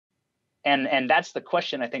And that's the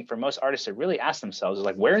question I think for most artists to really ask themselves is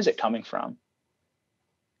like, where is it coming from?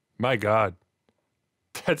 My God,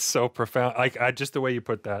 that's so profound. Like, just the way you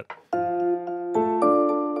put that.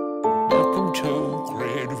 Welcome to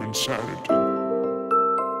Creative Insanity.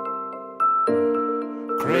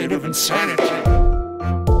 Creative Insanity.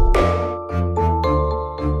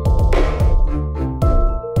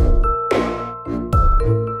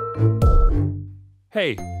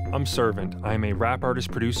 Hey, I'm Servant. I'm a rap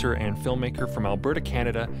artist, producer, and filmmaker from Alberta,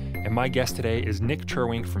 Canada, and my guest today is Nik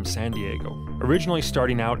Cherwink from San Diego. Originally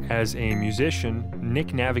starting out as a musician,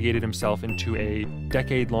 Nik navigated himself into a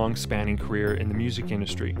decade-long spanning career in the music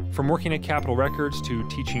industry. From working at Capitol Records to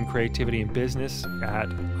teaching creativity and business at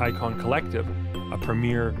Icon Collective, a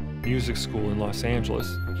premier music school in Los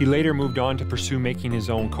Angeles. He later moved on to pursue making his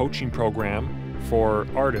own coaching program for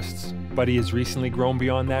artists. But he has recently grown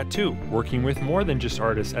beyond that too, working with more than just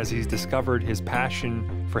artists as he's discovered his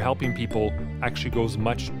passion for helping people actually goes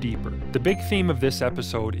much deeper. The big theme of this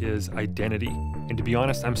episode is identity. And to be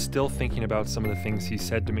honest, I'm still thinking about some of the things he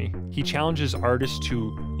said to me. He challenges artists to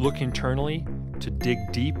look internally, to dig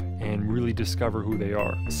deep, and really discover who they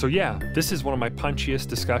are. So yeah, this is one of my punchiest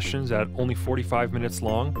discussions at only 45 minutes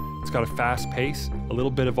long. It's got a fast pace, a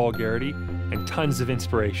little bit of vulgarity, and tons of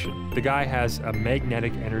inspiration. The guy has a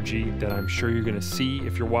magnetic energy that I'm sure you're gonna see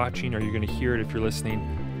if you're watching, or you're gonna hear it if you're listening.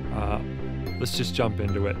 Let's just jump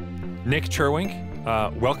into it. Nik Cherwink,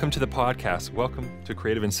 welcome to the podcast. Welcome to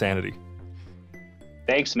Creative Insanity.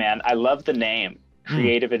 Thanks, man. I love the name,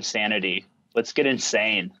 Creative Insanity. Let's get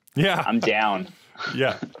insane. Yeah. I'm down.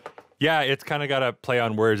 Yeah. Yeah, it's kind of got a play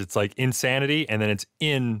on words. It's like insanity, and then it's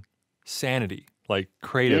insanity, like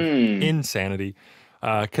creative insanity.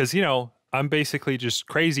 Because, you know, I'm basically just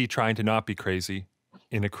crazy trying to not be crazy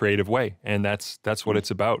in a creative way. And that's what it's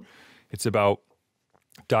about. It's about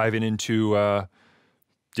diving into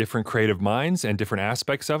different creative minds and different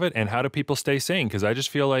aspects of it. And how do people stay sane? Because I just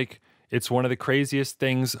feel like it's one of the craziest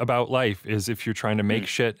things about life is if you're trying to make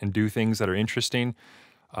shit and do things that are interesting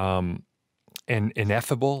and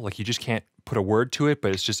ineffable, like you just can't put a word to it,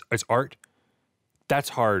 but it's art. That's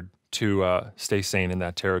hard to stay sane in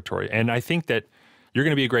that territory. And I think that you're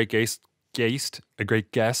going to be a great guest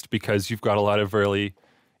because you've got a lot of really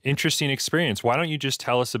interesting experience. Why don't you just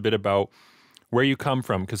tell us a bit about where you come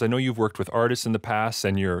from? Because I know you've worked with artists in the past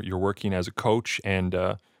and you're working as a coach,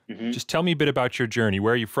 and just tell me a bit about your journey.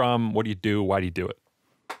 Where are you from? What do you do? Why do you do it?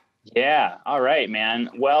 Yeah. All right, man.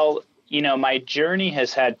 Well, you know, my journey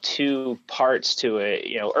has had two parts to it.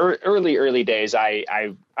 You know, early days,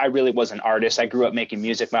 I really was an artist. I grew up making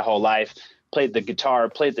music my whole life. Played the guitar,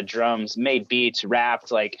 played the drums, made beats,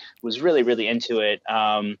 rapped, like was really, really into it.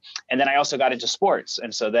 And then I also got into sports.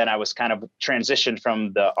 And so then I was kind of transitioned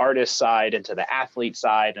from the artist side into the athlete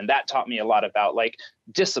side. And that taught me a lot about like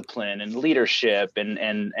discipline and leadership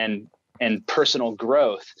and personal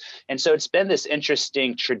growth. And so it's been this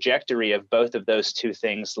interesting trajectory of both of those two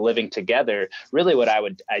things living together, really what I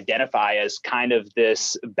would identify as kind of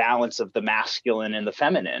this balance of the masculine and the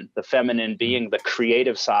feminine being the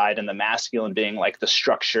creative side and the masculine being like the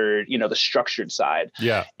structured side.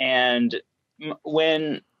 Yeah. And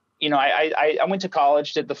when, you know, I went to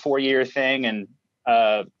college, did the 4-year thing, and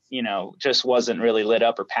you know, just wasn't really lit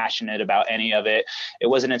up or passionate about any of it. It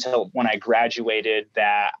wasn't until when I graduated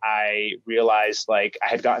that I realized like I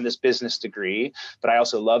had gotten this business degree, but I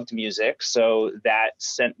also loved music. So that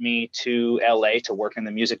sent me to LA to work in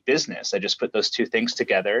the music business. I just put those two things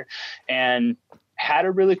together and had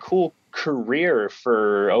a really cool career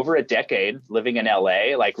for over a decade living in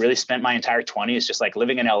LA, like really spent my entire 20s just like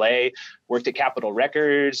living in LA, worked at Capitol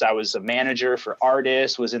Records. I was a manager for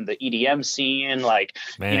artists, was in the EDM scene, like,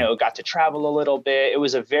 you know, got to travel a little bit. It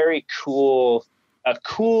was a very cool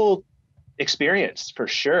experience for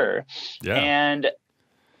sure. Yeah. And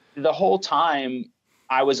the whole time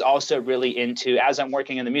I was also really into, as I'm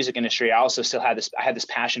working in the music industry, I also still had this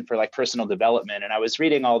passion for like personal development. And I was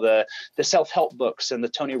reading all the self-help books and the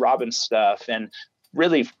Tony Robbins stuff and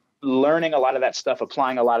really learning a lot of that stuff,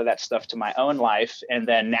 applying a lot of that stuff to my own life. And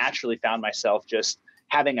then naturally found myself just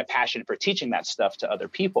having a passion for teaching that stuff to other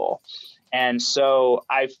people. And so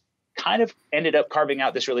I've kind of ended up carving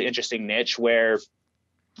out this really interesting niche where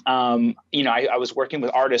you know, I was working with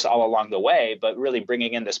artists all along the way, but really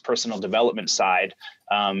bringing in this personal development side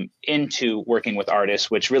into working with artists,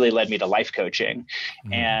 which really led me to life coaching.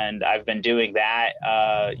 And I've been doing that,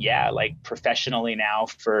 like professionally now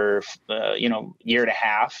for, you know, year and a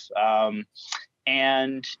half.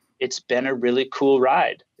 And it's been a really cool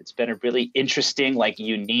ride. It's been a really interesting, like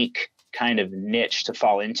unique kind of niche to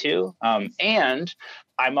fall into. And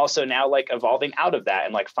I'm also now like evolving out of that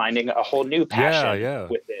and like finding a whole new passion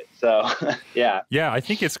with it. So yeah. Yeah, I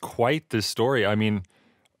think it's quite the story. I mean,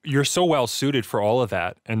 you're so well suited for all of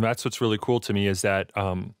that. And that's what's really cool to me is that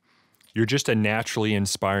you're just a naturally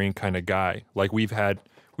inspiring kind of guy. Like we've had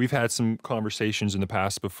some conversations in the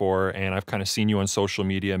past before, and I've kind of seen you on social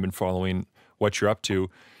media and been following what you're up to.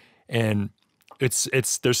 And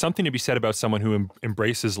there's something to be said about someone who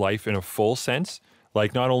embraces life in a full sense.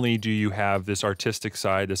 Like not only do you have this artistic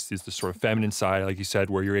side, this sort of feminine side, like you said,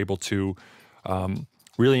 where you're able to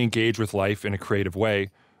really engage with life in a creative way,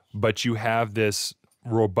 but you have this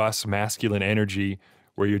robust masculine energy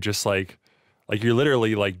where you're just like you're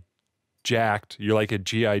literally like jacked. You're like a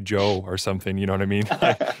G.I. Joe or something. You know what I mean?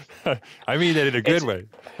 Like, I mean that in a good way.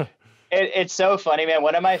 It's so funny, man.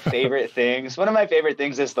 One of my favorite things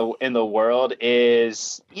is in the world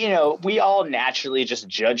is, you know, we all naturally just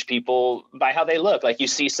judge people by how they look. Like you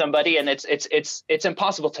see somebody and it's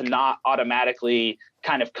impossible to not automatically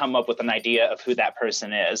kind of come up with an idea of who that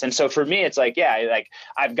person is. And so for me, it's like, yeah, like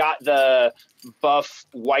I've got the buff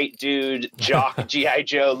white dude jock G.I.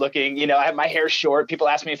 Joe looking, you know, I have my hair short. People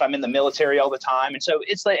ask me if I'm in the military all the time. And so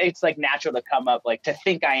it's like natural to come up, like to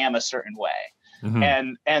think I am a certain way.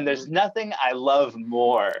 Mm-hmm. And there's nothing I love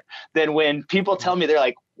more than when people tell me, they're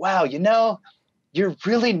like, wow, you know, you're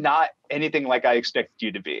really not anything like I expected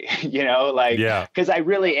you to be, you know, like, because I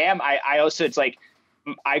really am. I also, it's like,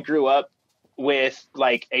 I grew up with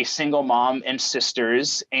like a single mom and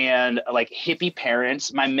sisters and like hippie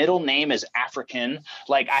parents. My middle name is African.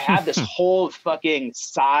 Like I have this whole fucking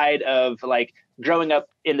side of like growing up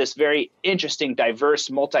in this very interesting, diverse,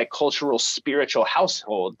 multicultural, spiritual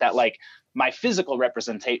household that like my physical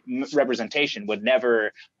representation would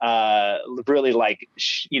never really like,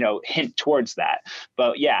 you know, hint towards that.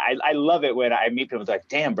 But yeah, I love it when I meet people like,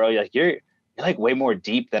 damn, bro, you're like way more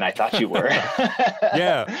deep than I thought you were.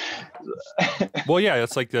 Yeah. Well, yeah,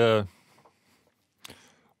 it's like I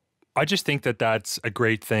just think that that's a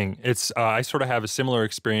great thing. It's I sort of have a similar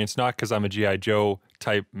experience, not because I'm a G.I. Joe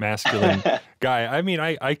type masculine guy. I mean,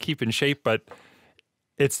 I keep in shape, but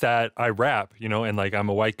it's that I rap, you know, and like I'm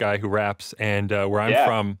a white guy who raps, and where I'm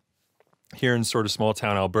from, here in sort of small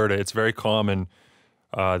town Alberta, it's very common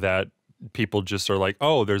that people just are like,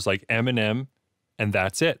 oh, there's like Eminem, and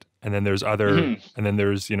that's it, and then there's other, and then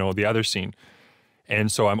there's, you know, the other scene,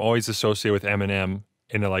 and so I'm always associated with Eminem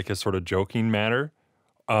in a sort of joking manner,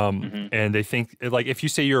 and they think like if you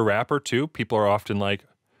say you're a rapper too, people are often like,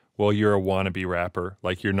 well, you're a wannabe rapper,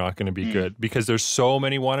 like you're not going to be good, because there's so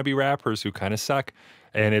many wannabe rappers who kind of suck.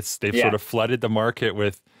 And they've sort of flooded the market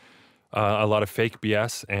with a lot of fake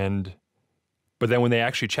BS. But then when they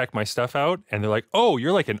actually check my stuff out and they're like, oh,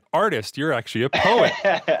 you're like an artist. You're actually a poet.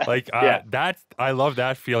 Like I love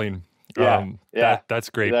that feeling. That's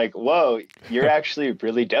great. You're like, whoa, you're actually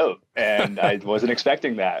really dope. And I wasn't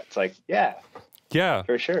expecting that. It's like, yeah,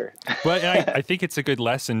 for sure. But I think it's a good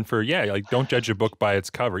lesson for, like don't judge a book by its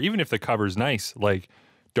cover. Even if the cover's nice, like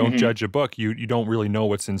don't judge a book. You don't really know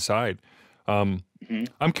what's inside.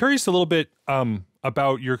 I'm curious a little bit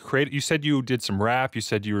about your creative. You said you did some rap. You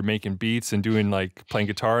said you were making beats and doing like playing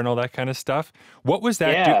guitar and all that kind of stuff. What was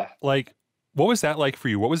that like? What was that like for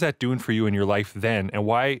you? What was that doing for you in your life then? And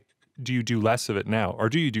why do you do less of it now, or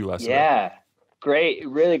do you do less of it? Yeah, great,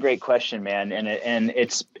 really great question, man. And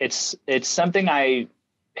it's something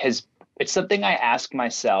it's something I ask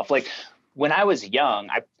myself. Like when I was young,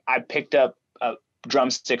 I picked up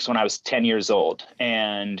drumsticks when I was 10 years old,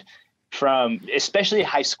 and from especially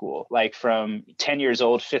high school, like from 10 years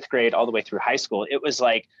old, 5th grade, all the way through high school, it was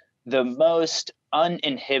like the most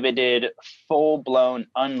uninhibited, full-blown,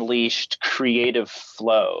 unleashed creative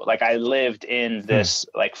flow. Like I lived in this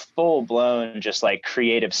like full-blown, just like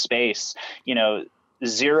creative space, you know.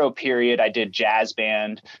 0 period, I did jazz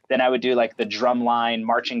band. Then I would do like the drumline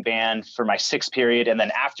marching band for my 6th period. And then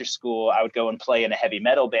after school, I would go and play in a heavy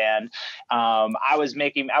metal band. I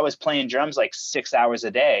was playing drums like 6 hours a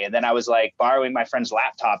day. And then I was like borrowing my friend's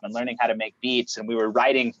laptop and learning how to make beats. And we were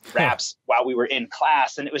writing raps while we were in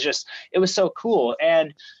class. And it was so cool.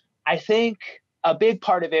 And I think a big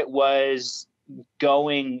part of it was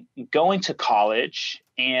going to college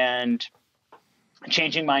and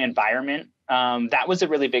changing my environment. That was a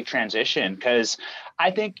really big transition because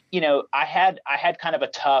I think, you know, I had kind of a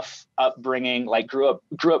tough upbringing, like grew up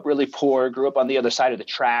really poor, grew up on the other side of the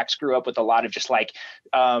tracks, grew up with a lot of just like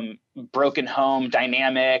broken home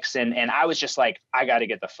dynamics. And I was just like, I got to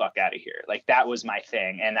get the fuck out of here. Like that was my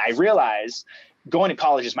thing. And I realized going to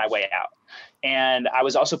college is my way out. And I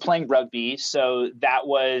was also playing rugby. So that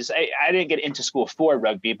was, I didn't get into school for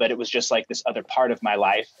rugby, but it was just like this other part of my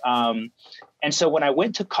life. And so when I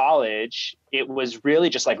went to college, it was really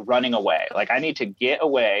just like running away. Like I need to get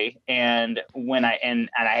away. And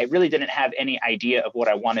I really didn't have any idea of what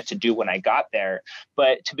I wanted to do when I got there.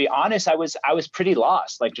 But to be honest, I was pretty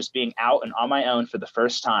lost, like just being out and on my own for the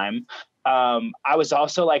first time. I was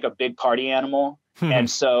also like a big party animal. And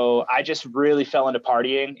so I just really fell into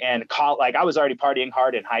partying and like I was already partying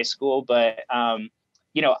hard in high school, but,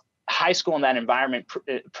 high school in that environment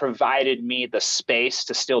provided me the space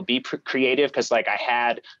to still be creative. Cause like I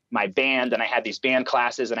had my band and I had these band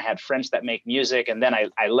classes and I had friends that make music. And then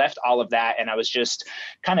I left all of that and I was just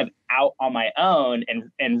kind of out on my own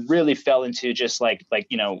and really fell into just like,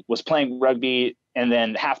 was playing rugby. And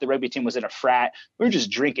then half the rugby team was in a frat. We were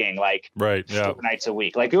just drinking like 4 nights a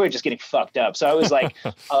week. Like we were just getting fucked up. So I was like,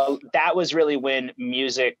 that was really when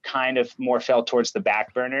music kind of more fell towards the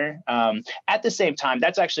back burner. At the same time,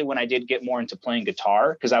 that's actually when I did get more into playing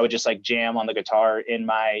guitar because I would just like jam on the guitar in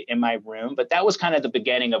my room. But that was kind of the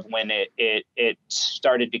beginning of when it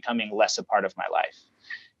started becoming less a part of my life.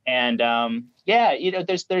 And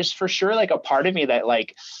there's for sure like a part of me that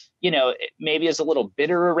like, maybe is a little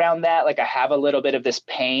bitter around that. Like I have a little bit of this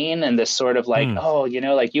pain and this sort of like,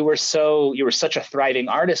 like you were such a thriving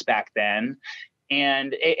artist back then.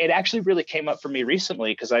 And it actually really came up for me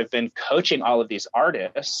recently because I've been coaching all of these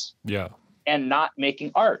artists and not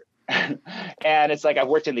making art. And it's like, I've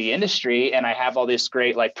worked in the industry and I have all this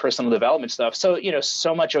great like personal development stuff. So,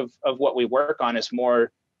 so much of what we work on is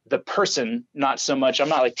more the person, not so much. I'm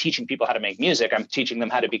not like teaching people how to make music. I'm teaching them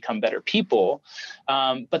how to become better people.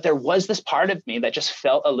 But there was this part of me that just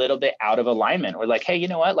felt a little bit out of alignment or like, hey, you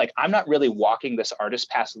know what? Like, I'm not really walking this artist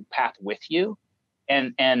path with you.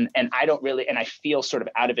 And I don't really, and I feel sort of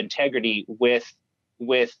out of integrity with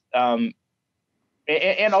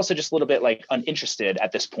and also just a little bit like uninterested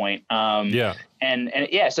at this point. So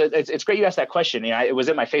it's great you asked that question. It was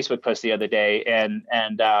in my Facebook post the other day and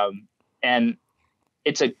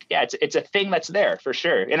it's a thing that's there for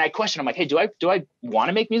sure. And I question, I'm like, hey, do I want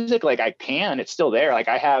to make music? Like I can, it's still there. Like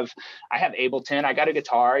I have Ableton, I got a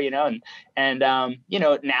guitar, and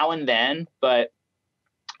now and then, but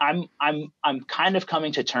I'm kind of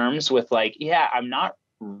coming to terms with like, I'm not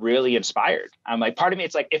really inspired. I'm like, part of me,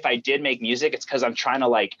 it's like, if I did make music, it's because I'm trying to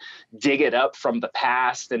like dig it up from the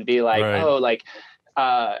past and be like,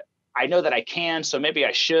 I know that I can, so maybe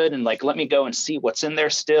I should. And like, let me go and see what's in there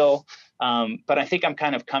still. But I think I'm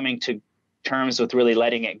kind of coming to terms with really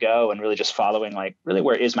letting it go and really just following like really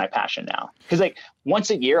where is my passion now. Cause like once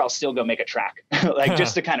a year, I'll still go make a track, like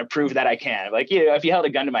just to kind of prove that I can. Like, if you held a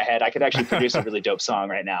gun to my head, I could actually produce a really dope song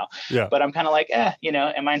right now. Yeah. But I'm kind of like,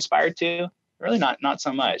 am I inspired to? Really not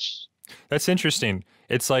so much. That's interesting.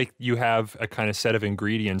 It's like you have a kind of set of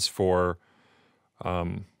ingredients for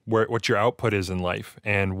what your output is in life.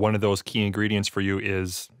 And one of those key ingredients for you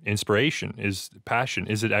is inspiration, is passion.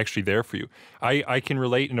 Is it actually there for you? I can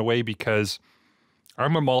relate in a way because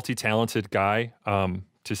I'm a multi-talented guy.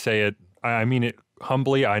 To say it, I mean it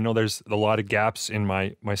humbly. I know there's a lot of gaps in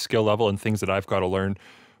my skill level and things that I've got to learn.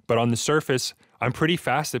 But on the surface, I'm pretty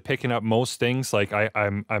fast at picking up most things. Like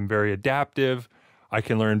I'm very adaptive. I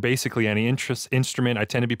can learn basically any instrument. I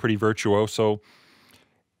tend to be pretty virtuoso.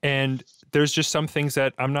 And there's just some things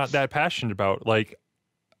that I'm not that passionate about. Like,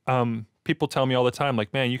 people tell me all the time,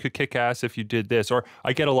 like, man, you could kick ass if you did this. Or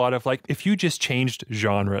I get a lot of like, if you just changed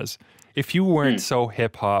genres, if you weren't so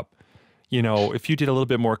hip hop, if you did a little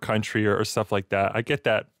bit more country or stuff like that, I get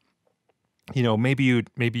that, maybe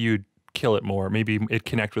you'd kill it more. Maybe it'd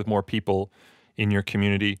connect with more people in your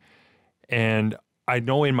community. And I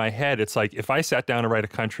know in my head, it's like, if I sat down to write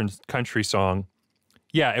a country song,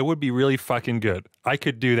 yeah, it would be really fucking good. I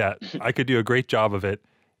could do that. I could do a great job of it.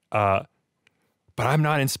 But I'm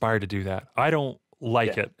not inspired to do that. I don't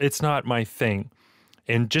like it. It's not my thing.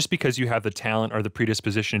 And just because you have the talent or the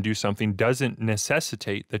predisposition to do something doesn't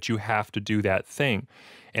necessitate that you have to do that thing.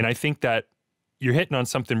 And I think that you're hitting on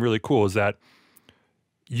something really cool is that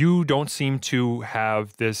you don't seem to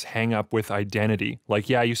have this hang up with identity. Like,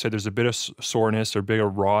 yeah, you said there's a bit of soreness or a bit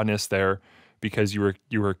of rawness there because you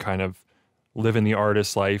were kind of living the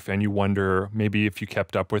artist's life and you wonder maybe if you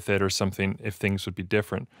kept up with it or something, if things would be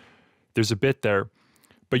different. There's a bit there,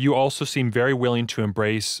 but you also seem very willing to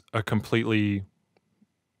embrace a completely,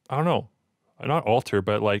 I don't know, not alter,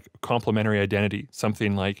 but like complementary identity,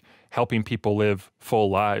 something like helping people live full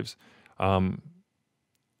lives. And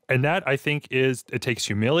that I think it takes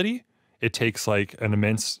humility. It takes like an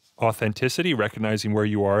immense authenticity, recognizing where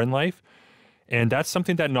you are in life. And that's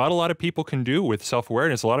something that not a lot of people can do with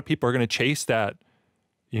self-awareness. A lot of people are going to chase that,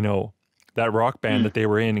 that rock band that they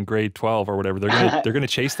were in grade 12 or whatever. They're gonna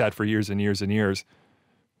chase that for years and years and years,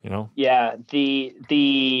 you know? Yeah,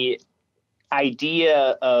 the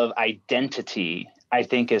idea of identity, I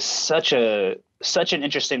think, is such an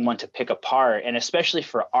interesting one to pick apart, and especially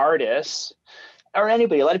for artists or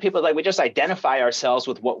anybody. A lot of people, like, we just identify ourselves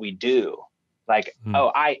with what we do. Like,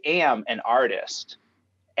 oh, I am an artist.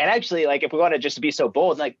 And actually, like, if we want to just be so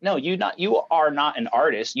bold, like, no, you are not an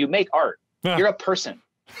artist. You make art. You're a person.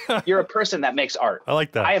 You're a person that makes art. I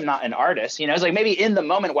like that. I am not an artist. You know, it's like maybe in the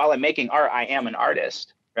moment while I'm making art, I am an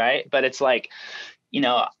artist, right? But it's like, you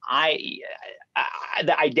know,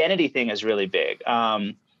 the identity thing is really big.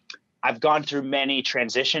 I've gone through many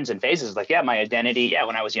transitions and phases. Like, yeah, my identity, yeah,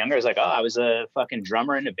 when I was younger, I was like, oh, I was a fucking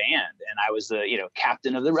drummer in a band, and I was the, you know,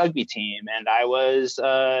 captain of the rugby team, and I was,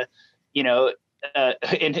 you know,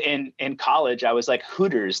 in college, I was like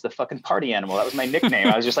Hooters, the fucking party animal. That was my nickname.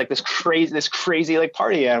 I was just like this crazy like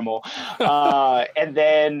party animal. And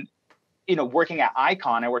then, you know, working at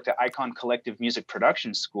Icon, I worked at Icon Collective Music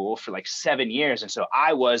Production School for like 7 years. And so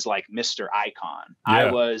I was like Mr. Icon. Yeah.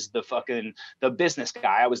 I was the business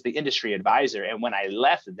guy. I was the industry advisor. And when I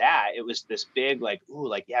left that, it was this big, like, ooh,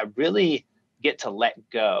 like, yeah, really get to let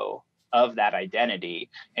go of that identity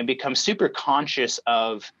and become super conscious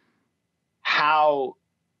of how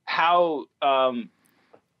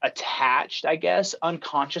attached, I guess,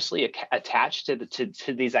 unconsciously attached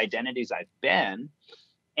to these identities I've been.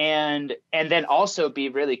 And then also be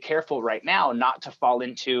really careful right now not to fall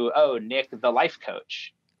into, oh, Nick, the life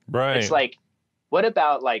coach. Right. It's like, what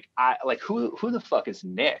about who the fuck is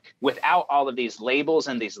Nick without all of these labels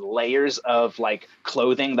and these layers of like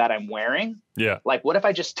clothing that I'm wearing? Yeah. Like, what if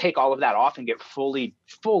I just take all of that off and get fully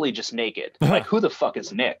just naked? Like, who the fuck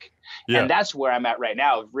is Nick? Yeah. And that's where I'm at right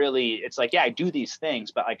now. Really, it's like, yeah, I do these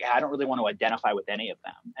things, but like, I don't really want to identify with any of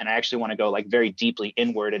them. And I actually want to go like very deeply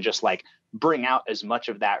inward and just like bring out as much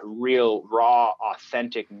of that real, raw,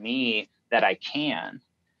 authentic me that I can,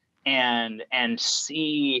 and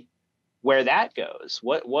see where that goes.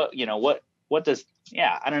 What does,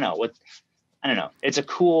 yeah, I don't know. It's a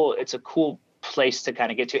cool place to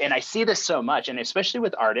kind of get to. And I see this so much, and especially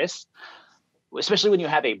with artists, especially when you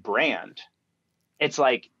have a brand, it's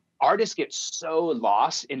like artists get so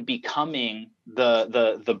lost in becoming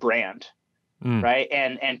the brand, right?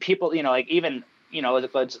 And people, you know, like even, you know,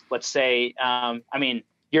 let's say, I mean,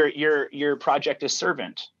 your project is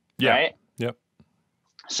Servant, right? Yep.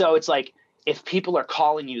 So it's like, if people are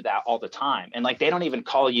calling you that all the time, and like they don't even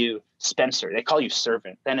call you Spencer, they call you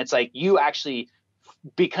Servant, then it's like you actually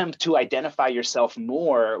become to identify yourself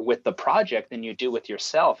more with the project than you do with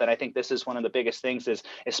yourself. And I think this is one of the biggest things, is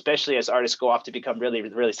especially as artists go off to become really,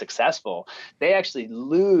 really successful, they actually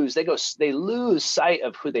lose sight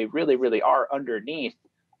of who they really, really are underneath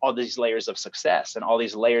all these layers of success and all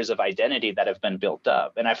these layers of identity that have been built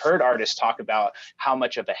up. And I've heard artists talk about how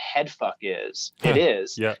much of a head fuck it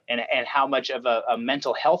is, yeah. and how much of a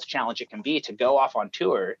mental health challenge it can be to go off on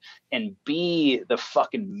tour and be the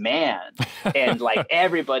fucking man. And like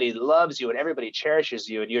everybody loves you and everybody cherishes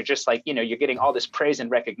you. And you're just like, you know, you're getting all this praise and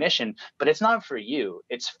recognition, but it's not for you.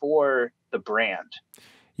 It's for the brand.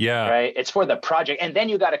 Yeah. Right. It's for the project. And then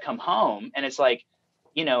you got to come home, and it's like,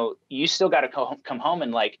 you know, you still got to come home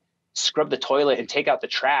and like scrub the toilet and take out the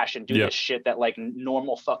trash and do this shit that like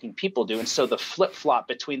normal fucking people do. And so the flip flop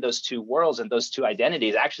between those two worlds and those two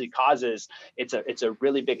identities actually causes, it's a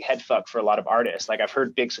really big head fuck for a lot of artists. Like I've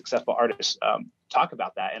heard big successful artists talk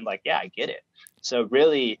about that, and like, yeah, I get it. So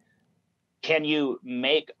really, can you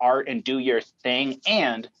make art and do your thing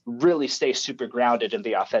and really stay super grounded in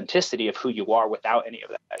the authenticity of who you are without any of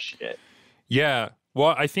that shit? Yeah.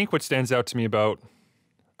 Well, I think what stands out to me about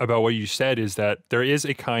what you said is that there is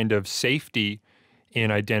a kind of safety in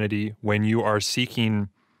identity when you are seeking,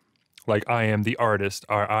 like, I am the artist,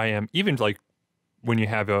 or I am, even like when you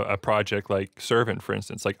have a project like Servant, for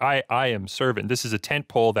instance, like I am Servant. This is a tent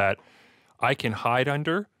pole that I can hide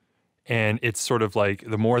under. And it's sort of like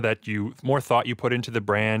the more thought you put into the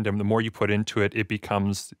brand and the more you put into it, it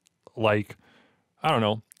becomes like, I don't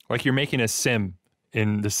know, like you're making a sim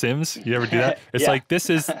in The Sims. You ever do that? It's like, this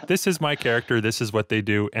is my character, this is what they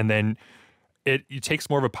do. And then it takes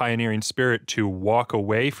more of a pioneering spirit to walk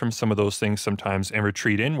away from some of those things sometimes and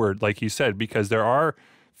retreat inward, like you said, because there are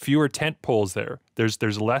fewer tent poles there.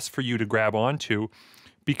 There's less for you to grab onto,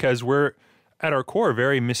 because we're at our core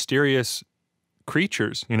very mysterious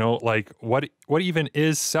creatures, you know, like what even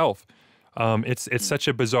is self? It's such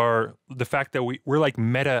a bizarre, the fact that we're like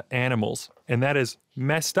meta animals, and that is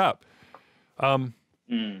messed up.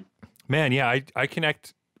 Man, yeah, I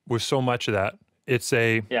connect with so much of that. It's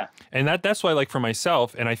and that's why, like, for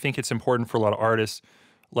myself, and I think it's important for a lot of artists,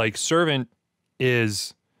 like servant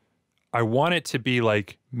is, I want it to be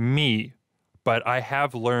like me, but I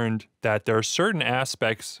have learned that there are certain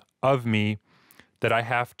aspects of me that I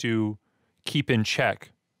have to keep in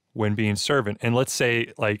check when being servant. And let's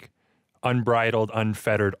say like unbridled,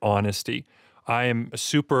 unfettered honesty. I am a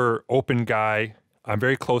super open guy. I'm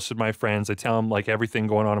very close with my friends. I tell them like everything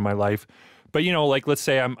going on in my life. But you know, like let's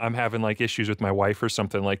say I'm having like issues with my wife or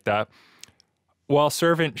something like that. Well,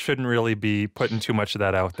 servant shouldn't really be putting too much of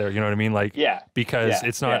that out there. You know what I mean? Like, because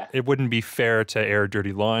it's not, it wouldn't be fair to air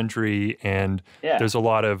dirty laundry. And there's a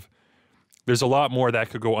lot more that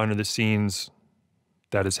could go under the scenes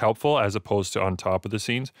that is helpful as opposed to on top of the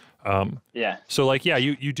scenes. So like,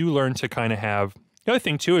 you do learn to kind of have, the other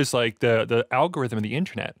thing too is like the algorithm of the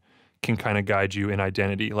internet can kind of guide you in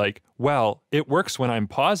identity. Like, well, it works when I'm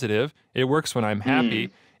positive. It works when I'm happy.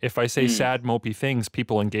 If I say sad, mopey things,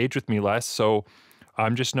 people engage with me less. So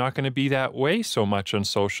I'm just not going to be that way so much on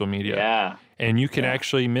social media. And you can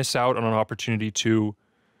actually miss out on an opportunity to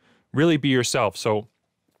really be yourself. So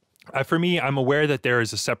for me, I'm aware that there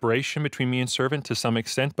is a separation between me and servant to some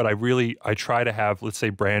extent, but I try to have, let's say,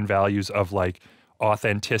 brand values of like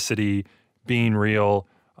authenticity, being real,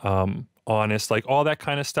 honest, like all that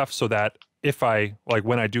kind of stuff. So that if I, like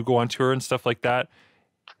when I do go on tour and stuff like that,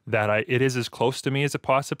 it is as close to me as it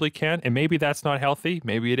possibly can. And maybe that's not healthy.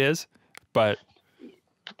 Maybe it is, but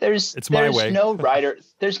there's no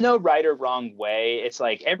right or wrong way. It's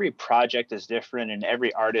like every project is different and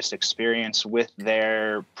every artist experience with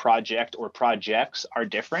their project or projects are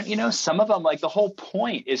different. You know, some of them, like the whole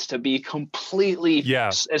point is to be completely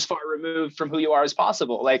as far removed from who you are as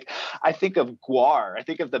possible. Like I think of Guar. I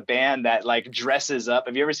think of the band that like dresses up.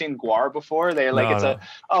 Have you ever seen Guar before? They're like,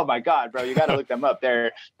 oh my God, bro, you got to look them up.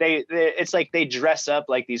 It's like they dress up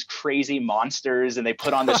like these crazy monsters and they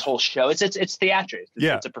put on this whole show. It's theatrics.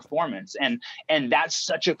 It's a performance, and that's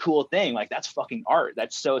such a cool thing. Like that's fucking art.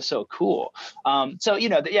 That's so cool. So you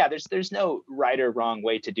know, there's no right or wrong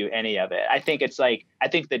way to do any of it. I think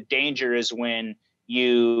the danger is when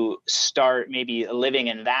you start maybe living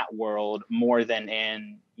in that world more than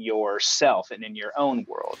in yourself and in your own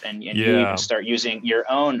world, and you even start using your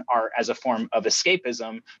own art as a form of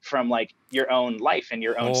escapism from like your own life and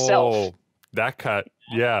your own self. That cut.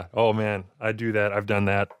 Yeah. Oh man, I do that. I've done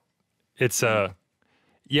that. It's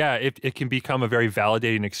it can become a very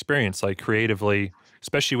validating experience, like creatively,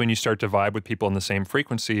 especially when you start to vibe with people in the same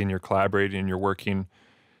frequency and you're collaborating and you're working,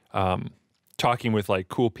 talking with like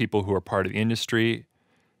cool people who are part of the industry.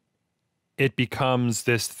 It becomes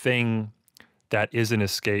this thing that is an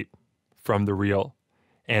escape from the real.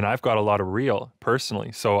 And I've got a lot of real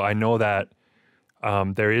personally. So I know that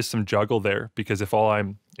there is some juggle there, because if all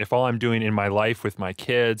I'm doing in my life with my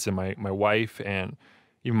kids and my wife and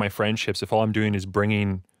even my friendships, if all I'm doing is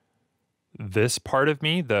bringing this part of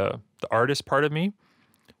me, the artist part of me,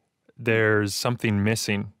 there's something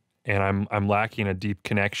missing, and I'm lacking a deep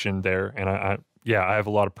connection there. And I have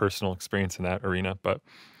a lot of personal experience in that arena. But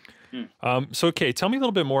so okay, tell me a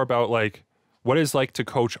little bit more about like what it's like to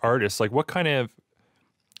coach artists. Like what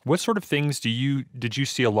sort of things did you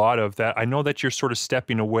see a lot of that? I know that you're sort of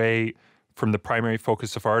stepping away from the primary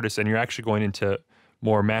focus of artists and you're actually going into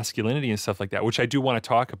more masculinity and stuff like that, which I do want to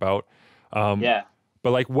talk about. But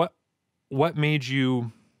like what made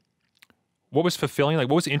you, what was fulfilling? Like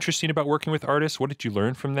what was interesting about working with artists? What did you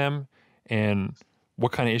learn from them? And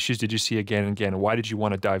what kind of issues did you see again and again? And why did you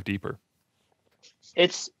want to dive deeper?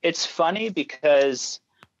 It's funny because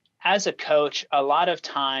as a coach, a lot of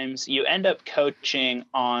times you end up coaching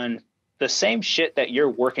on the same shit that you're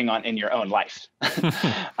working on in your own life.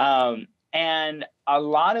 And a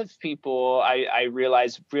lot of people, I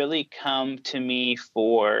realize, really come to me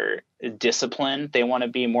for discipline. They want to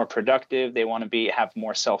be more productive. They want to have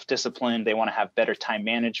more self-discipline. They want to have better time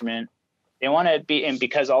management. They want to be, and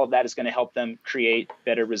because all of that is going to help them create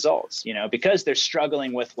better results, you know, because they're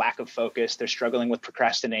struggling with lack of focus. They're struggling with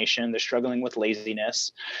procrastination. They're struggling with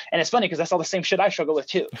laziness. And it's funny because that's all the same shit I struggle with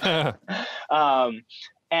too.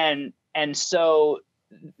 And so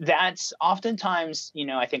that's oftentimes, you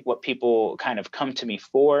know, I think what people kind of come to me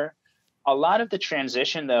for. A lot of the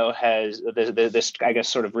transition, though, has this, I guess,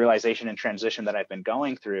 sort of realization and transition that I've been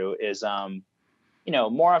going through is, you know,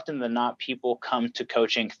 more often than not, people come to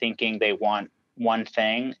coaching thinking they want one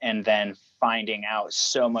thing and then finding out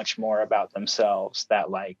so much more about themselves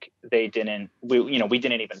that like we didn't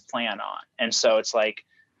even plan on. And so it's like,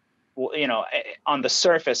 well, you know, on the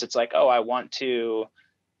surface, it's like, oh, I want to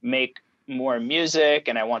make more music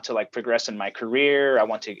and I want to like progress in my career. I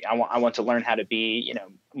want to learn how to be, you know,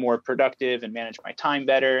 more productive and manage my time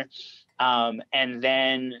better. And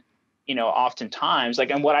then, oftentimes,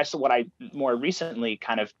 like, and what I more recently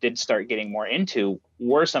kind of did start getting more into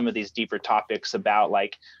were some of these deeper topics about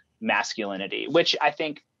like masculinity, which I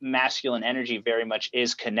think masculine energy very much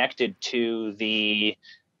is connected to the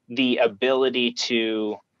ability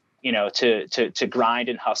to, to grind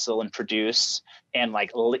and hustle and produce and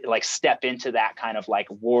like step into that kind of like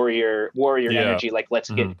warrior energy, like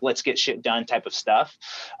let's get shit done type of stuff.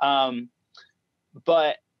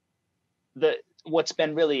 But what's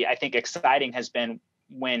been really, I think, exciting has been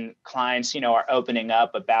when clients, are opening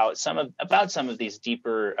up about some of these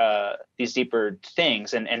deeper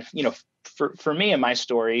things. And for me and my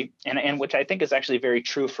story, and which I think is actually very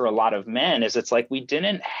true for a lot of men, is it's like we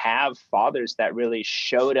didn't have fathers that really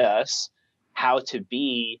showed us how to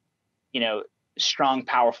be, strong,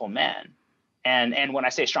 powerful men. And when I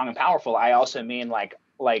say strong and powerful, I also mean like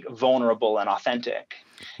vulnerable and authentic.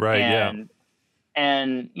 Right. And,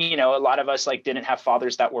 a lot of us like didn't have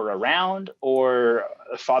fathers that were around, or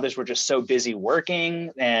fathers were just so busy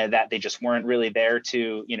working and that they just weren't really there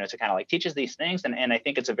to, to kind of like teach us these things. And I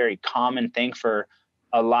think it's a very common thing for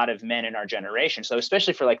a lot of men in our generation. So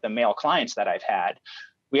especially for like the male clients that I've had,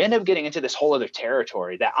 we end up getting into this whole other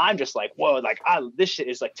territory that I'm just like, whoa, like this shit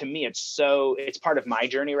is like, to me, it's part of my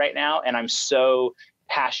journey right now. And I'm so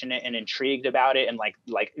passionate and intrigued about it. And like,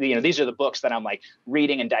 these are the books that I'm like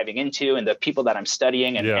reading and diving into, and the people that I'm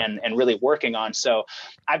studying and really working on. So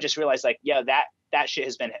I've just realized like, yeah, that shit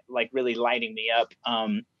has been like really lighting me up.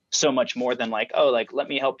 So much more than like, oh, like, let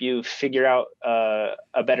me help you figure out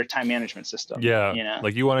a better time management system. Yeah.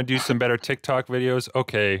 Like, you want to do some better TikTok videos?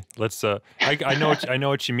 Okay, let's, I know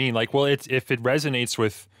what you mean. Like, well, if it resonates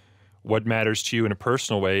with what matters to you in a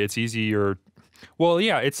personal way, it's easier. Well,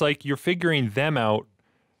 yeah, it's like you're figuring them out,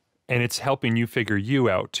 and it's helping you figure you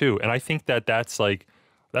out too. And I think that's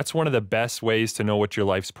one of the best ways to know what your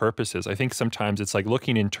life's purpose is. I think sometimes it's like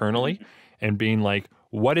looking internally and being like,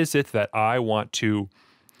 what is it that I want to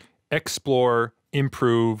explore,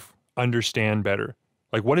 improve, understand better?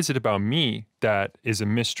 Like, what is it about me that is a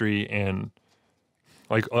mystery, and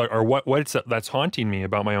like, or what's that's haunting me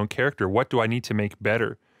about my own character? What do I need to make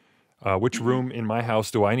better? Which room in my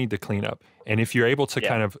house do I need to clean up? And if you're able to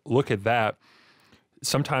kind of look at that,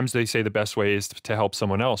 sometimes they say the best way is to help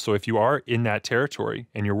someone else. So if you are in that territory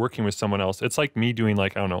and you're working with someone else, it's like me doing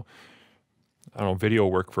like, I don't know, video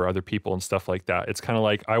work for other people and stuff like that. It's kind of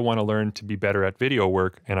like, I want to learn to be better at video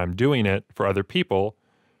work, and I'm doing it for other people.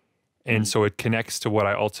 And so it connects to what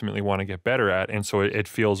I ultimately want to get better at. And so it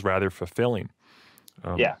feels rather fulfilling.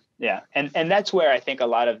 Yeah. And that's where I think a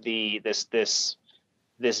lot of this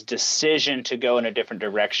decision to go in a different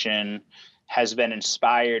direction has been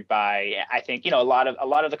inspired by, I think, a lot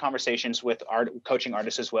of the conversations with coaching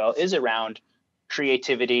artists as well is around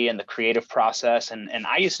creativity and the creative process. And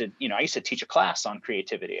I used to teach a class on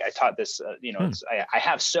creativity. I taught this, I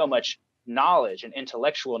have so much knowledge and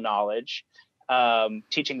intellectual knowledge,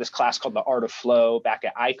 teaching this class called The Art of Flow back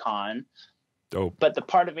at Icon. Dope. But the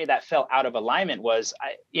part of me that felt out of alignment was,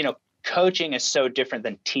 coaching is so different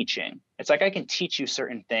than teaching. It's like, I can teach you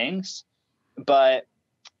certain things, but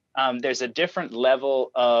there's a different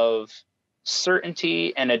level of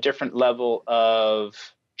certainty and a different level of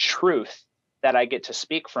truth that I get to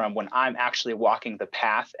speak from when I'm actually walking the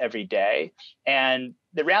path every day. And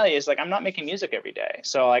the reality is, like, I'm not making music every day.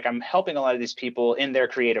 So like, I'm helping a lot of these people in their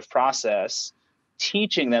creative process,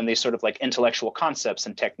 teaching them these sort of like intellectual concepts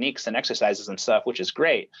and techniques and exercises and stuff, which is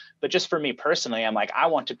great. But just for me personally, I'm like, I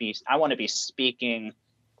want to be speaking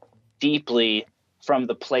deeply from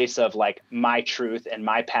the place of like my truth and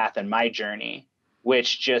my path and my journey,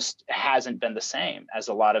 which just hasn't been the same as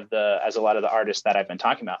a lot of the artists that I've been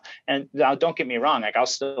talking about. And now, don't get me wrong, like, I'll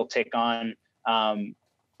still take on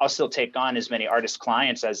as many artist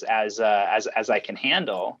clients as I can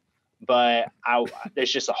handle, but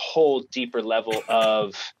there's just a whole deeper level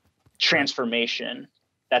of transformation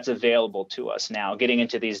that's available to us now, getting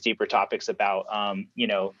into these deeper topics about,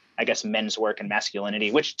 I guess, men's work and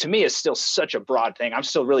masculinity, which to me is still such a broad thing. I'm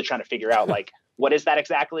still really trying to figure out, like, what is that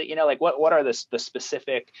exactly? Like, what are the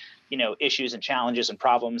specific, issues and challenges and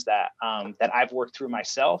problems that I've worked through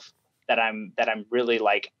myself that I'm really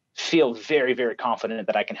like feel very, very confident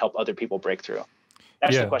that I can help other people break through.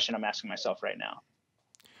 That's the question I'm asking myself right now.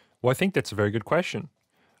 Well, I think that's a very good question.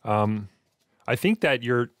 I think that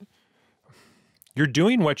you're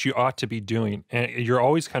doing what you ought to be doing, and you're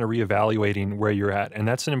always kind of reevaluating where you're at. And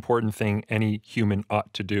that's an important thing any human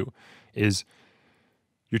ought to do, is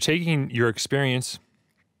you're taking your experience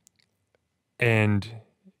and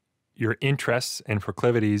your interests and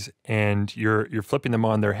proclivities, and you're flipping them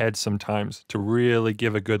on their head sometimes to really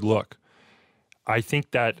give a good look. I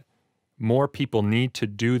think that more people need to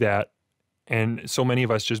do that And so many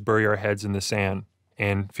of us just bury our heads in the sand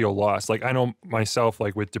and feel lost. Like I know myself,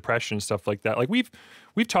 like with depression and stuff like that, like we've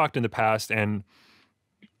talked in the past, and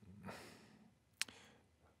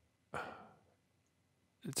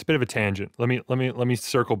it's a bit of a tangent. Let me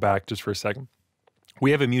circle back just for a second.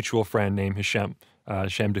 We have a mutual friend named Hashem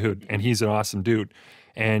Dahoud, and he's an awesome dude.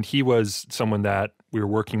 And he was someone that we were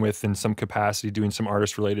working with in some capacity, doing some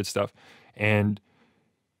artist related stuff. And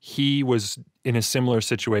he was in a similar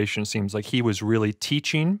situation. It seems like he was really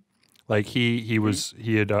teaching. Like he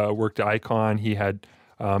had worked at Icon.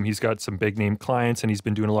 He's got some big name clients, and he's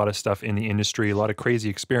been doing a lot of stuff in the industry, a lot of crazy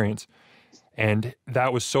experience. And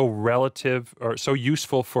that was so relative or so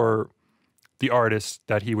useful for the artists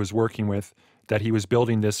that he was working with, that he was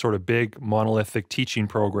building this sort of big monolithic teaching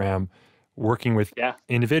program, working with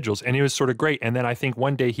individuals. And it was sort of great. And then I think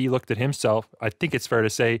one day he looked at himself, I think it's fair to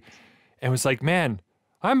say, and was like, man,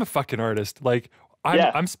 I'm a fucking artist. Like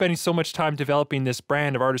I'm spending so much time developing this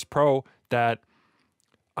brand of Artist Pro that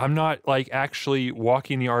I'm not like actually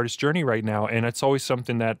walking the artist journey right now. And it's always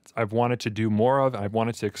something that I've wanted to do more of. I've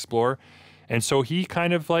wanted to explore. And so he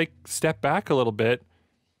kind of like stepped back a little bit,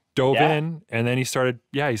 dove in, and then he started,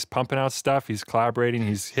 he's pumping out stuff. He's collaborating.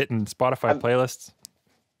 He's hitting Spotify playlists.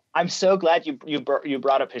 I'm so glad you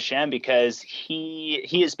brought up Hashem, because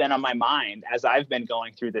he has been on my mind as I've been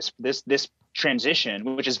going through this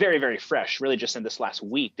transition, which is very, very fresh. Really, just in this last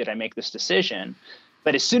week did I make this decision.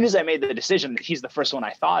 But as soon as I made the decision, he's the first one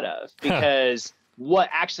I thought of, because what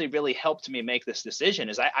actually really helped me make this decision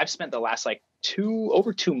is I've spent the last like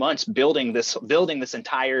over 2 months building this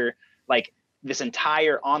entire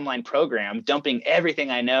online program, dumping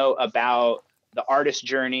everything I know about the artist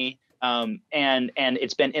journey. And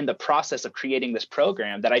it's been in the process of creating this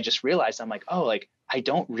program that I just realized I'm like, oh, like I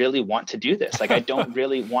don't really want to do this. Like I don't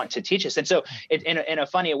really want to teach this. And so in a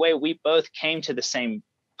funny way, we both came to the same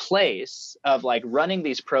place of like running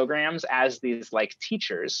these programs as these like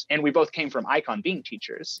teachers, and we both came from Icon being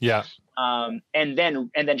teachers. And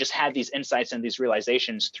then just had these insights and these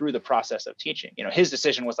realizations through the process of teaching. You know, his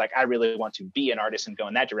decision was like, I really want to be an artist and go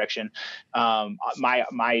in that direction.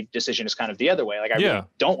 My decision is kind of the other way. Like I really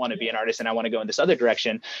don't want to be an artist and I want to go in this other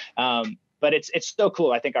direction. But it's so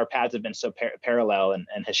cool. I think our paths have been so parallel, and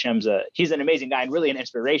Hashem's he's an amazing guy and really an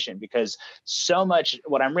inspiration, because so much,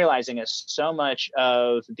 what I'm realizing is so much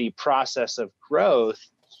of the process of growth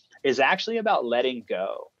is actually about letting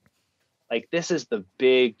go. Like this is the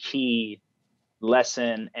big key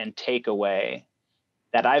lesson and takeaway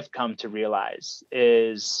that I've come to realize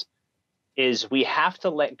is we have to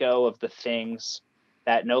let go of the things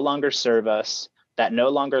that no longer serve us, that no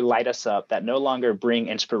longer light us up, that no longer bring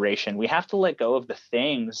inspiration. We have to let go of the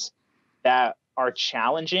things that are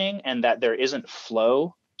challenging and that there isn't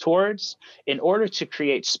flow towards, in order to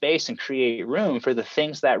create space and create room for the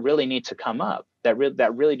things that really need to come up, that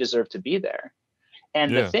really deserve to be there.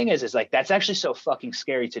 And the thing is like, that's actually so fucking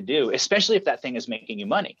scary to do, especially if that thing is making you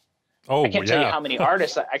money. I can't tell you how many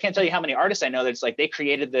artists I know that's like, they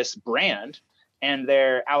created this brand and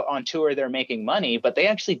they're out on tour, they're making money, but they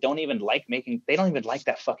actually don't even like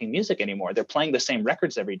that fucking music anymore. They're playing the same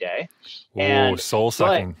records every day. Oh, soul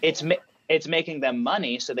sucking. It's making them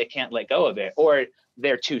money, so they can't let go of it, or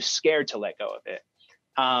they're too scared to let go of it.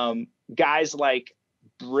 Guys like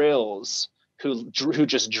Brills, who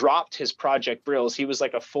just dropped his project Brills. He was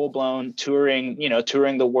like a full-blown touring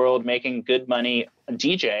the world, making good money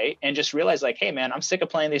DJ, and just realized like, hey man, I'm sick of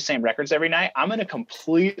playing these same records every night. I'm going to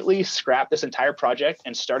completely scrap this entire project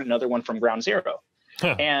and start another one from ground zero.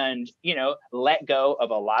 And, let go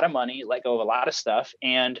of a lot of money, let go of a lot of stuff.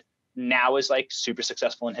 And now is like super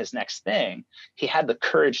successful in his next thing. He had the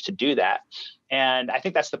courage to do that. And I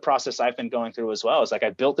think that's the process I've been going through as well. Is like,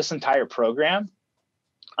 I built this entire program.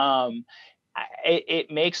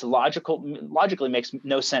 It logically makes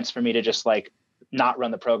no sense for me to just like not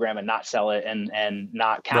run the program and not sell it and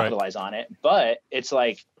not capitalize on it. But it's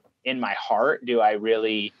like, in my heart, do I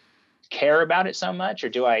really care about it so much, or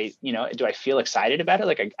do I feel excited about it?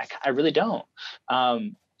 Like I really don't.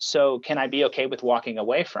 So can I be okay with walking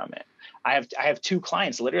away from it? I have 2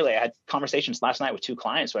 clients. Literally, I had conversations last night with 2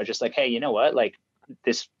 clients where I was just like, hey, you know what? Like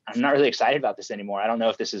this, I'm not really excited about this anymore. I don't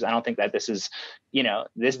think that this is,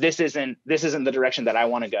 this isn't the direction that I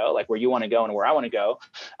want to go, like where you want to go and where I want to go.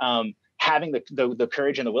 Having the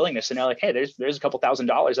courage and the willingness to know like, hey, there's a couple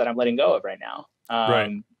 $1,000s that I'm letting go of right now.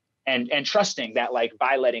 And trusting that like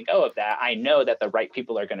by letting go of that, I know that the right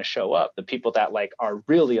people are going to show up, the people that like are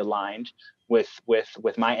really aligned with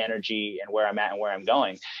my energy and where I'm at and where I'm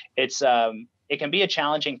going. It can be a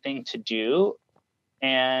challenging thing to do,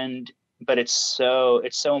 but it's so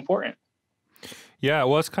important. Yeah,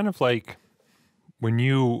 well, it's kind of like when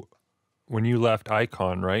you when you left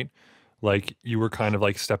Icon, right? Like you were kind of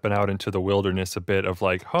like stepping out into the wilderness a bit of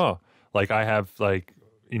like, huh, like I have like,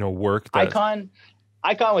 you know, work that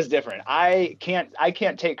Icon was different. I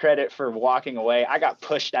can't take credit for walking away. I got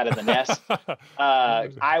pushed out of the nest.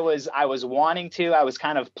 I was wanting to. I was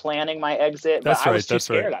kind of planning my exit, but I was too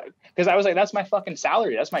scared because I was like, that's my fucking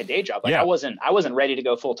salary. That's my day job. Like I wasn't ready to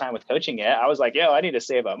go full time with coaching yet. I was like, yo, I need to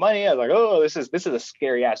save up money. I was like, oh, this is a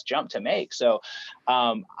scary ass jump to make. So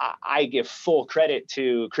I give full credit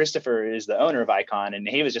to Christopher, is the owner of Icon, and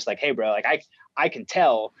he was just like, hey, bro, like I can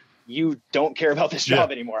tell you don't care about this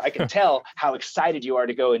job anymore. I can tell how excited you are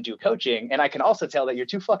to go and do coaching. And I can also tell that you're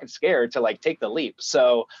too fucking scared to like take the leap.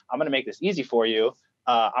 So I'm going to make this easy for you.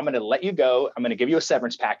 I'm going to let you go. I'm going to give you a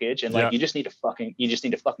severance package. And like, you just need to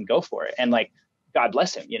fucking go for it. And like, God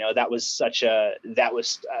bless him. You know, I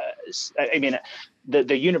mean,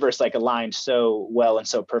 the universe like aligned so well and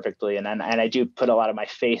so perfectly. And I do put a lot of my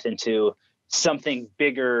faith into something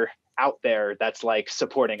bigger out there that's like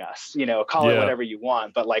supporting us, you know, call it whatever you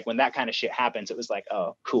want. But like when that kind of shit happens, it was like,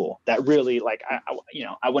 oh, cool. That really like,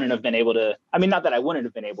 I wouldn't have been able to, I mean, not that I wouldn't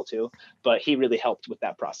have been able to, but he really helped with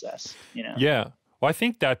that process, you know? Yeah. Well, I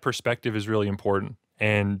think that perspective is really important.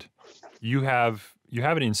 And you have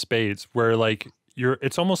it in spades where like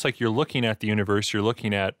it's almost like you're looking at the universe, you're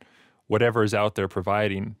looking at whatever is out there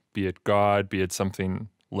providing, be it God, be it something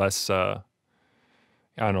less,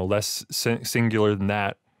 less singular than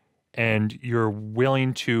that. And you're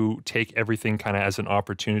willing to take everything kind of as an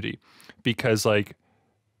opportunity because like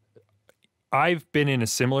I've been in a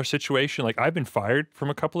similar situation. Like I've been fired from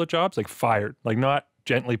a couple of jobs, like fired, like not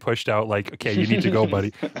gently pushed out, like, okay, you need to go,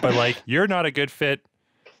 buddy. But like, you're not a good fit.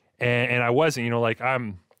 And I wasn't, you know, like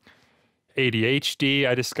I'm ADHD.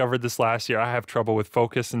 I discovered this last year. I have trouble with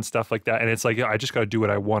focus and stuff like that. And it's like, I just got to do what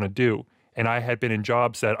I want to do. And I had been in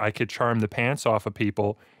jobs that I could charm the pants off of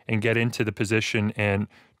people and get into the position and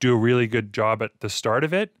do a really good job at the start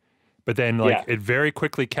of it. But then like it very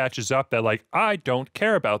quickly catches up that like, I don't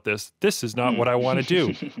care about this. This is not what I want to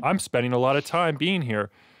do. I'm spending a lot of time being here.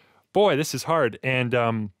 Boy, this is hard. And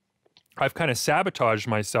I've kind of sabotaged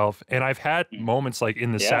myself. And I've had moments like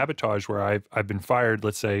in the sabotage where I've been fired,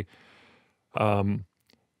 let's say, and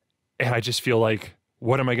I just feel like,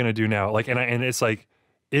 what am I going to do now? Like, and it's like,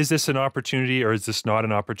 is this an opportunity or is this not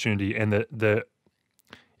an opportunity? And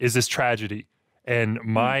is this tragedy? And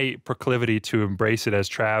my proclivity to embrace it as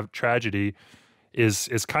tragedy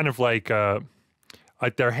is kind of like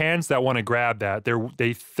they're hands that want to grab that.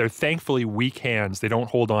 They're thankfully weak hands. They don't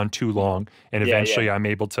hold on too long. And eventually I'm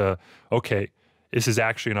able to, okay, this is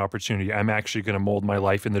actually an opportunity. I'm actually going to mold my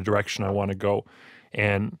life in the direction I want to go.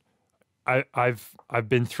 And I've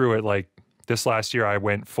been through it. Like this last year, I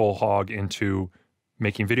went full hog into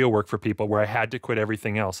making video work for people where I had to quit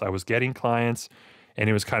everything else. I was getting clients and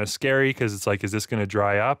it was kind of scary because it's like, is this going to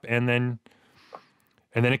dry up? And then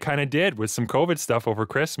it kind of did with some COVID stuff over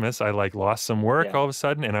Christmas. I like lost some work all of a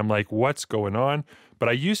sudden and I'm like, what's going on? But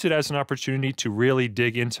I used it as an opportunity to really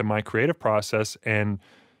dig into my creative process and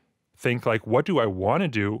think like, what do I want to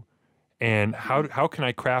do? And how can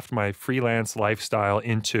I craft my freelance lifestyle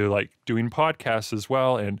into like doing podcasts as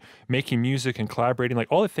well and making music and collaborating,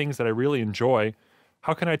 like all the things that I really enjoy.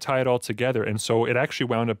 How can I tie it all together? And so it actually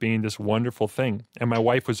wound up being this wonderful thing. And my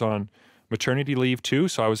wife was on maternity leave too.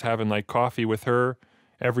 So I was having like coffee with her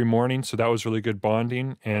every morning. So that was really good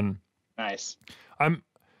bonding. And nice.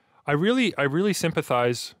 I really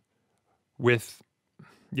sympathize with,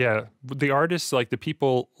 the artists, like the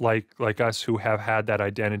people like us who have had that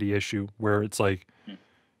identity issue where it's like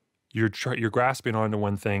you're grasping onto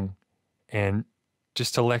one thing and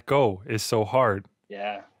just to let go is so hard.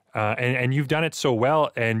 Yeah. And you've done it so well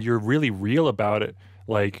and you're really real about it.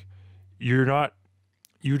 Like you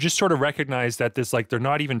just sort of recognize that this, like, they're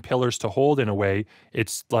not even pillars to hold in a way.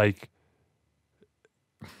 It's like,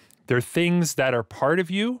 they're things that are part of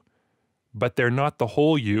you, but they're not the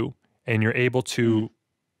whole you. And you're able to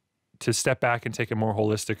step back and take a more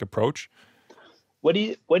holistic approach. What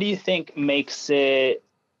do you think makes it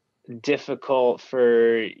difficult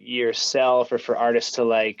for yourself or for artists to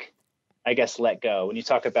like, I guess, let go? When you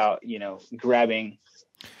talk about, you know, grabbing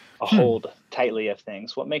a hold tightly of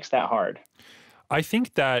things, what makes that hard? I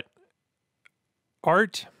think that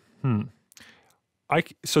art,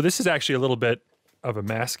 so this is actually a little bit of a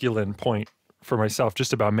masculine point for myself,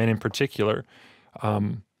 just about men in particular.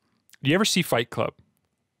 Do you ever see Fight Club?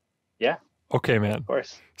 Yeah. Okay, man. Of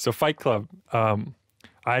course. So Fight Club,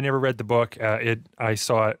 I never read the book. I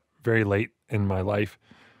saw it very late in my life.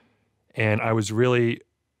 And I was really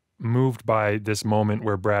moved by this moment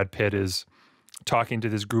where Brad Pitt is talking to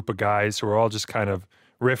this group of guys who are all just kind of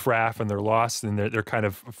riffraff and they're lost and they're kind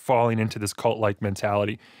of falling into this cult-like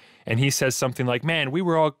mentality. And he says something like, man, we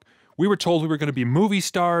were told we were going to be movie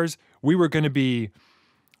stars. We were going to be,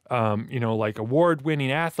 like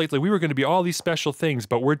award-winning athletes. Like we were going to be all these special things,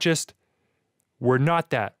 but we're not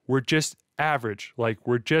that. We're just average. Like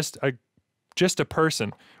we're just a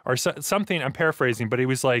person or something. I'm paraphrasing, but he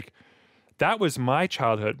was like, that was my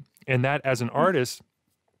childhood. And that as an artist,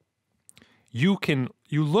 you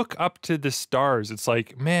look up to the stars. It's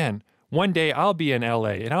like, man, one day I'll be in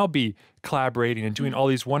LA and I'll be collaborating and doing all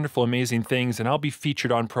these wonderful, amazing things, and I'll be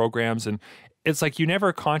featured on programs. And it's like you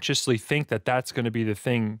never consciously think that that's going to be the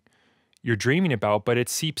thing you're dreaming about, but it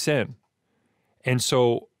seeps in. And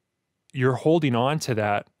so you're holding on to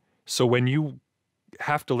that. So when you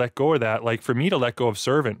have to let go of that, like for me to let go of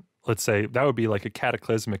Servant, let's say, that would be like a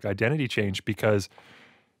cataclysmic identity change, because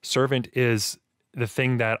Servant is the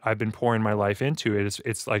thing that I've been pouring my life into.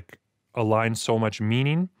 It's like aligned so much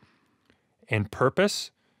meaning and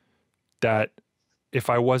purpose that if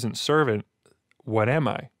I wasn't Servant, what am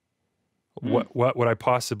I? What would I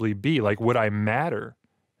possibly be? Like, would I matter?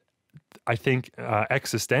 I think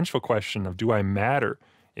existential question of do I matter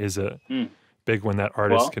is a big one that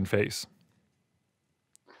artists can face.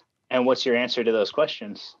 And what's your answer to those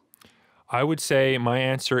questions? I would say my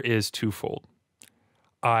answer is twofold.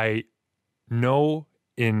 I know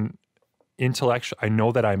in intellectual, I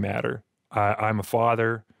know that I matter. I'm a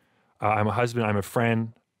father, I'm a husband, I'm a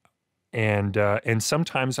friend, and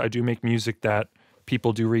sometimes I do make music that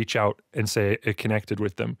people do reach out and say it connected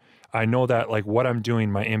with them. I know that like what I'm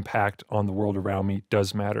doing, my impact on the world around me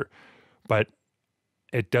does matter, but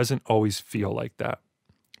it doesn't always feel like that.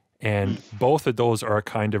 And both of those are a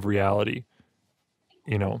kind of reality.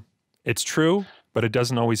 You know, it's true, but it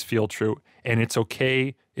doesn't always feel true. And it's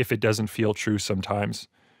okay if it doesn't feel true sometimes.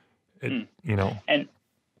 You know. And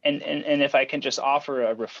if I can just offer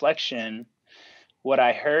a reflection, what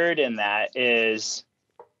I heard in that is,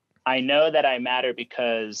 I know that I matter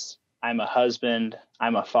because I'm a husband,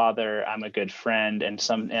 I'm a father, I'm a good friend, and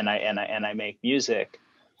I make music.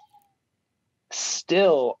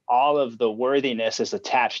 Still, all of the worthiness is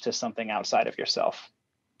attached to something outside of yourself.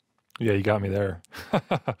 Yeah, you got me there.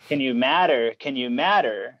 Can you matter? Can you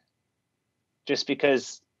matter just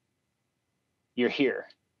because you're here?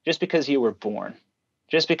 Just because you were born?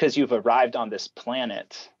 Just because you've arrived on this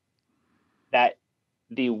planet? That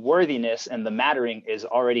the worthiness and the mattering is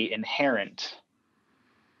already inherent.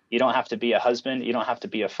 You don't have to be a husband. You don't have to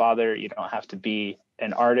be a father. You don't have to be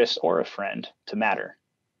an artist or a friend to matter.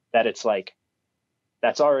 That it's like,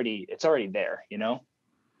 it's already there, you know?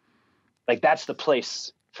 Like that's the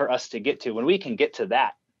place for us to get to. When we can get to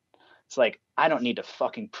that, it's like, I don't need to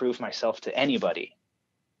fucking prove myself to anybody,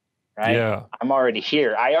 right? Yeah. I'm already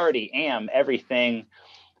here. I already am everything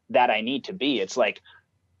that I need to be. It's like,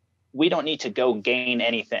 we don't need to go gain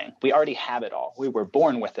anything. We already have it all. We were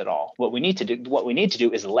born with it all. What we need to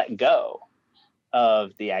do is let go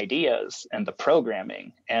of the ideas and the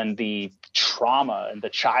programming and the trauma and the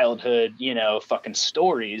childhood, fucking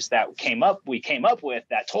stories that we came up with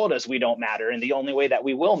that told us we don't matter. And the only way that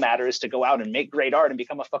we will matter is to go out and make great art and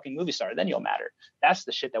become a fucking movie star. Then you'll matter. That's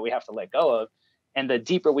the shit that we have to let go of. And the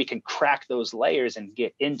deeper we can crack those layers and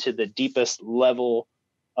get into the deepest level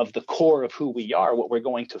of the core of who we are, what we're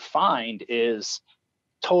going to find is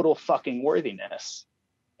total fucking worthiness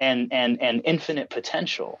and infinite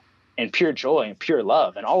potential and pure joy and pure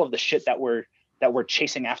love and all of the shit that we're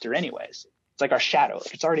chasing after anyways. It's like our shadow.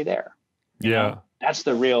 It's already there. You know? That's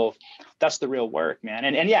the real work, man.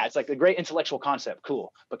 And yeah, it's like a great intellectual concept.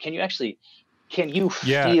 Cool. But can you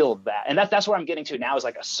feel that? And that's where I'm getting to now, is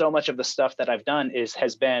like so much of the stuff that I've done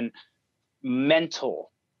has been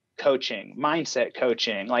mental coaching, mindset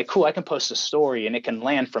coaching. Like, cool, I can post a story and it can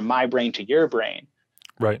land from my brain to your brain.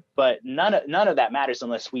 Right. But none of that matters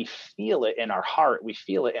unless we feel it in our heart, we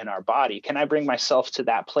feel it in our body. Can I bring myself to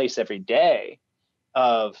that place every day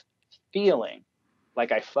of feeling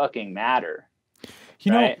like I fucking matter?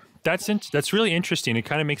 You know, that's really interesting. It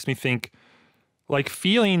kind of makes me think, like,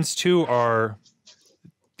 feelings too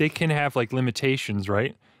they can have like limitations,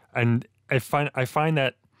 right? And I find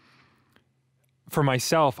that for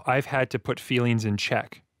myself, I've had to put feelings in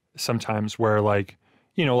check sometimes, where like,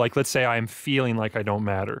 like let's say I'm feeling like I don't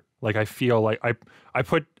matter. Like I feel like I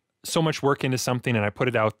put so much work into something and I put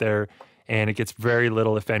it out there and it gets very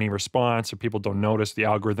little, if any, response, or people don't notice, the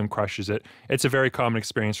algorithm crushes it. It's a very common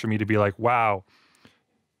experience for me to be like, wow,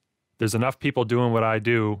 there's enough people doing what I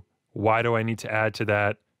do. Why do I need to add to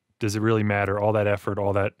that? Does it really matter? All that effort,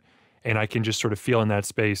 all that. And I can just sort of feel in that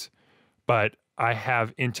space. But I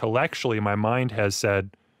have intellectually, my mind has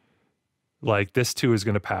said, like, this too is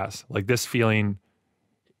going to pass. Like, this feeling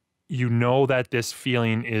you know that this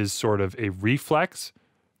feeling is sort of a reflex,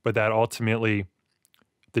 but that ultimately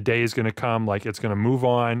the day is going to come, like it's going to move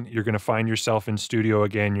on. You're going to find yourself in studio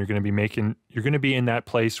again. You're going to be in that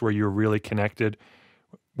place where you're really connected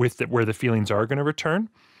with where the feelings are going to return.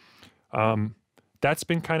 That's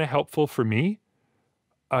been kind of helpful for me.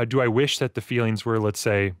 Do I wish that the feelings were, let's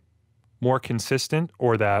say, more consistent,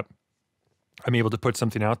 or that I'm able to put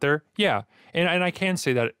something out there? Yeah. And I can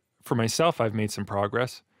say that for myself, I've made some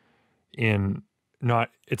progress in not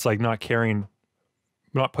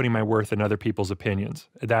putting my worth in other people's opinions.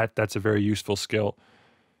 That's a very useful skill.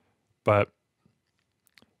 But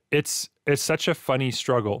it's such a funny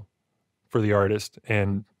struggle for the artist,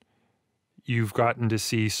 and you've gotten to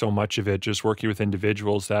see so much of it just working with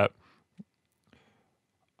individuals that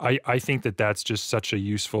I think that that's just such a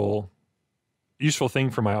useful thing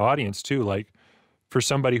for my audience too. Like, for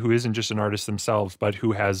somebody who isn't just an artist themselves, but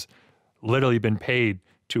who has literally been paid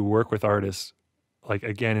to work with artists like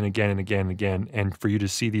again and again and again and again, and for you to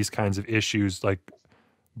see these kinds of issues like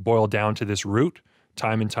boil down to this root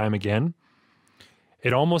time and time again,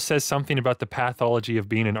 it almost says something about the pathology of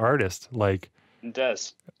being an artist. Like, it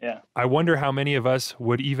does. Yeah. I wonder how many of us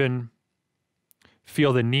would even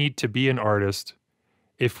feel the need to be an artist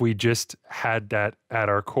if we just had that at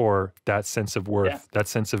our core, that sense of worth, that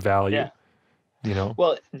sense of value. Yeah. You know?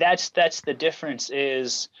 Well, that's the difference,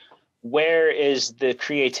 is where is the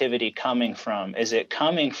creativity coming from? Is it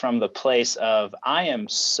coming from the place of I am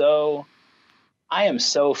so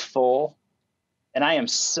full, and I am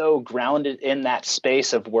so grounded in that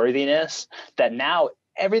space of worthiness that now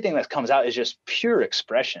everything that comes out is just pure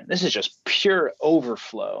expression. This is just pure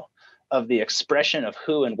overflow of the expression of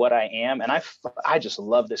who and what I am. And I just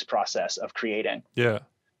love this process of creating. Yeah.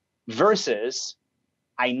 Versus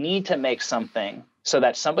I need to make something so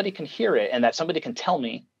that somebody can hear it and that somebody can tell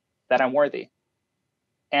me that I'm worthy.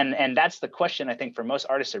 And that's the question, I think, for most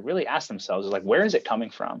artists to really ask themselves, is like, where is it coming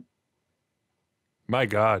from? My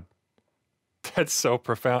God, that's so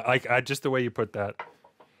profound. Like, just the way you put that.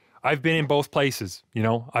 I've been in both places, you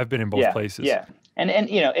know, I've been in both places. Yeah. And,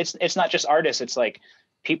 you know, it's not just artists. It's like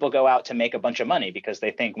people go out to make a bunch of money because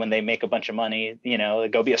they think when they make a bunch of money, you know,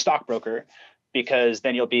 go be a stockbroker, because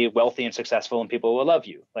then you'll be wealthy and successful and people will love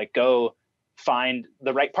you. Like, go find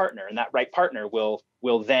the right partner, and that right partner will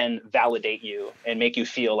then validate you and make you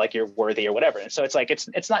feel like you're worthy or whatever. And so it's like,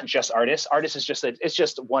 it's not just artists. Artists is it's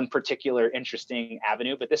just one particular interesting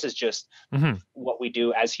avenue, but this is just what we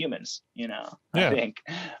do as humans, you know. I think,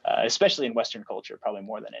 especially in Western culture, probably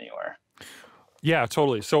more than anywhere. Yeah,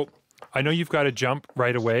 totally. So I know you've got to jump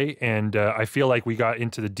right away, and I feel like we got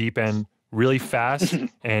into the deep end really fast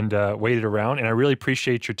and waited around, and I really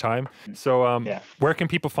appreciate your time. So where can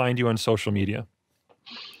people find you on social media?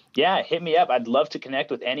 Yeah, hit me up. I'd love to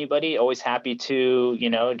connect with anybody. Always happy to, you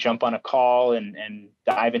know, jump on a call and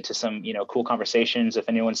dive into some, you know, cool conversations. If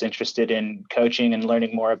anyone's interested in coaching and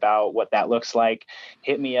learning more about what that looks like,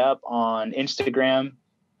 hit me up on Instagram,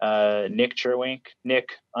 Nik Cherwink,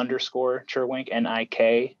 Nik_Cherwink,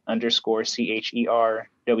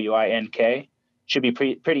 Nik_CHERWINK. Should be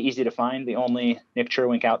pretty easy to find. The only Nik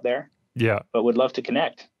Cherwink out there. Yeah. But would love to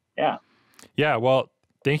connect. Yeah. Yeah. Well,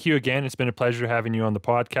 thank you again. It's been a pleasure having you on the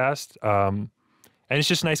podcast. And it's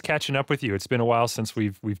just nice catching up with you. It's been a while since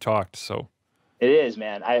we've talked. So it is,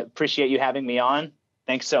 man. I appreciate you having me on.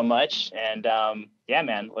 Thanks so much. And yeah,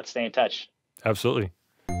 man, let's stay in touch. Absolutely.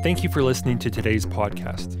 Thank you for listening to today's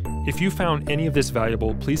podcast. If you found any of this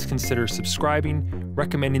valuable, please consider subscribing,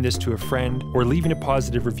 recommending this to a friend, or leaving a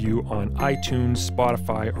positive review on iTunes,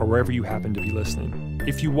 Spotify, or wherever you happen to be listening.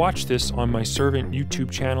 If you watch this on my Servant YouTube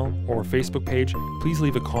channel or Facebook page, please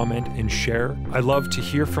leave a comment and share. I love to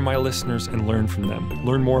hear from my listeners and learn from them.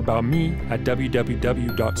 Learn more about me at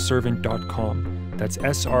www.servant.com. That's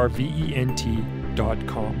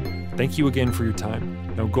SRVENT.com. Thank you again for your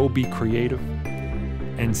time. Now go be creative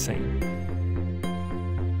and sane.